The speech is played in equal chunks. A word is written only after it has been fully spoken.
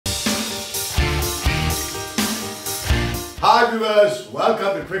Hi viewers,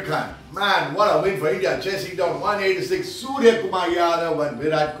 welcome to Crichunt. Man, what a win for India, chasing down 186. Kumar and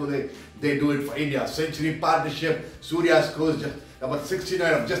Virat Kohli, they do it for India. Century partnership. Surya scores just about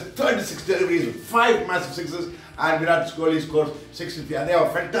 69 of just 36 deliveries with 5 massive sixes, and Virat Kohli scores 63. And they have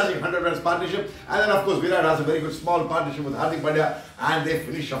a fantastic 100 runs partnership. And then of course Virat has a very good small partnership with Hardik Pandya, and they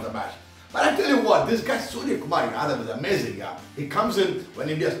finish off the match. But I tell you what, this guy Kumar was amazing. Yeah. He comes in when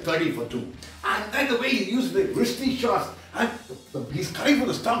India's 30 for 2. And then the way he uses the wristy shots, and he's cutting for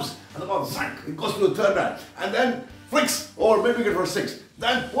the stumps, and the ball zank, it goes to the third man, and then flicks over mid-wicket for 6,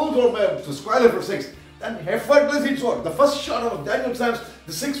 then pulls over to square for 6, then effortlessly shot. The first shot of Daniel Sam's,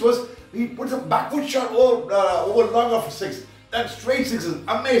 the 6 was, he puts a backward shot over long for 6, then straight 6s,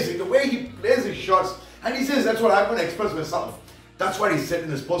 amazing, the way he plays his shots, and he says, that's what I'm going to express myself. That's what he said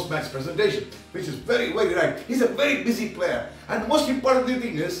in his post-match presentation, which is very, very right. He's a very busy player. And the most important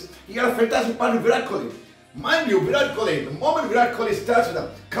thing is, he had a fantastic partner, Virat Kohli. Mind you, Virat Kohli, the moment Virat Kohli starts with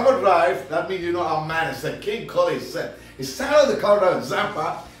a cover drive, that means, you know, our man is set, King Kohli is set. He started with the cover drive with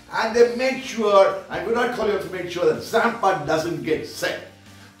Zampa, and they made sure, and Virat Kohli also made sure that Zampa doesn't get set.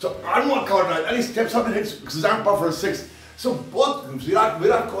 So, on one cover drive, and he steps up and hits Zampa for a 6. So, both Virat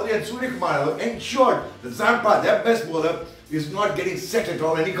Kohli and Kumar ensured that Zampa, their best bowler, is not getting set at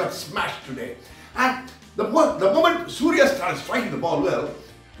all, and he got smashed today. And the moment Surya started striking the ball well,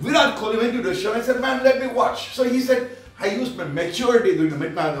 Virat Kohli went to the show and said, man, let me watch. So he said, I used my maturity during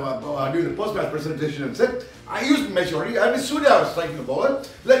the post-match presentation, and said, I used maturity. I mean, Surya was striking the ball.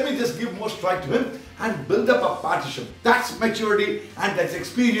 Let me just give more strike to him and build up a partnership. That's maturity and that's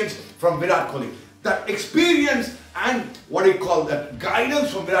experience from Virat Kohli. That experience and what do you call that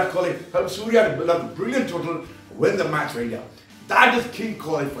guidance from Virat Kohli helped Surya to build up a brilliant total, win the match for India. That is King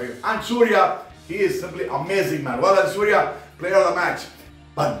Kohli for you. And Surya, he is simply amazing, man. Well done, Surya, player of the match.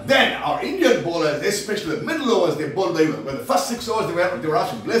 But then our Indian bowlers, especially the middle overs, they bowled very well. When the first 6 overs, they were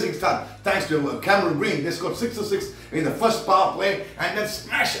actually blazing start. Thanks to Cameron Green, they scored 6 to 6 in the first power play, and then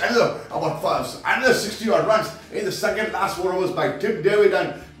smashed another 60-odd runs in the second last 4 overs by Tim David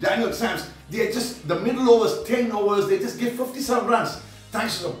and Daniel Sams. They just, the middle overs, 10 overs, they just gave 57 runs.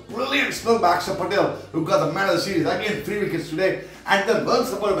 Thanks to the brilliant spell by Akshar Patel, who got the man of the series, again 3 wickets today, and then well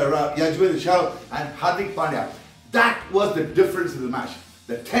supported by Yajwendra Chahal and Hardik Pandya. That was the difference in the match.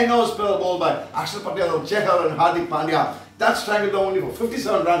 The 10 overs spell ball by Akshar Patel, Chahal and Hardik Pandya, that strangled them only for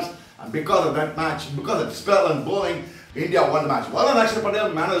 57 runs, and because of that match, because of the spell and bowling, India won the match. Well done Akshar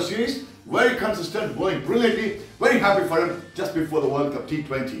Patel, man of the series, very consistent, bowling brilliantly, very happy for him just before the World Cup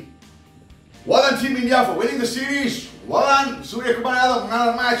T20. Well done Team India for winning the series. Well done Kumar, man of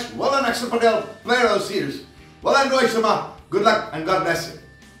the match. Well done Akshar Patel, player of the series. Well done Rohit Sharma. Good luck and God bless you.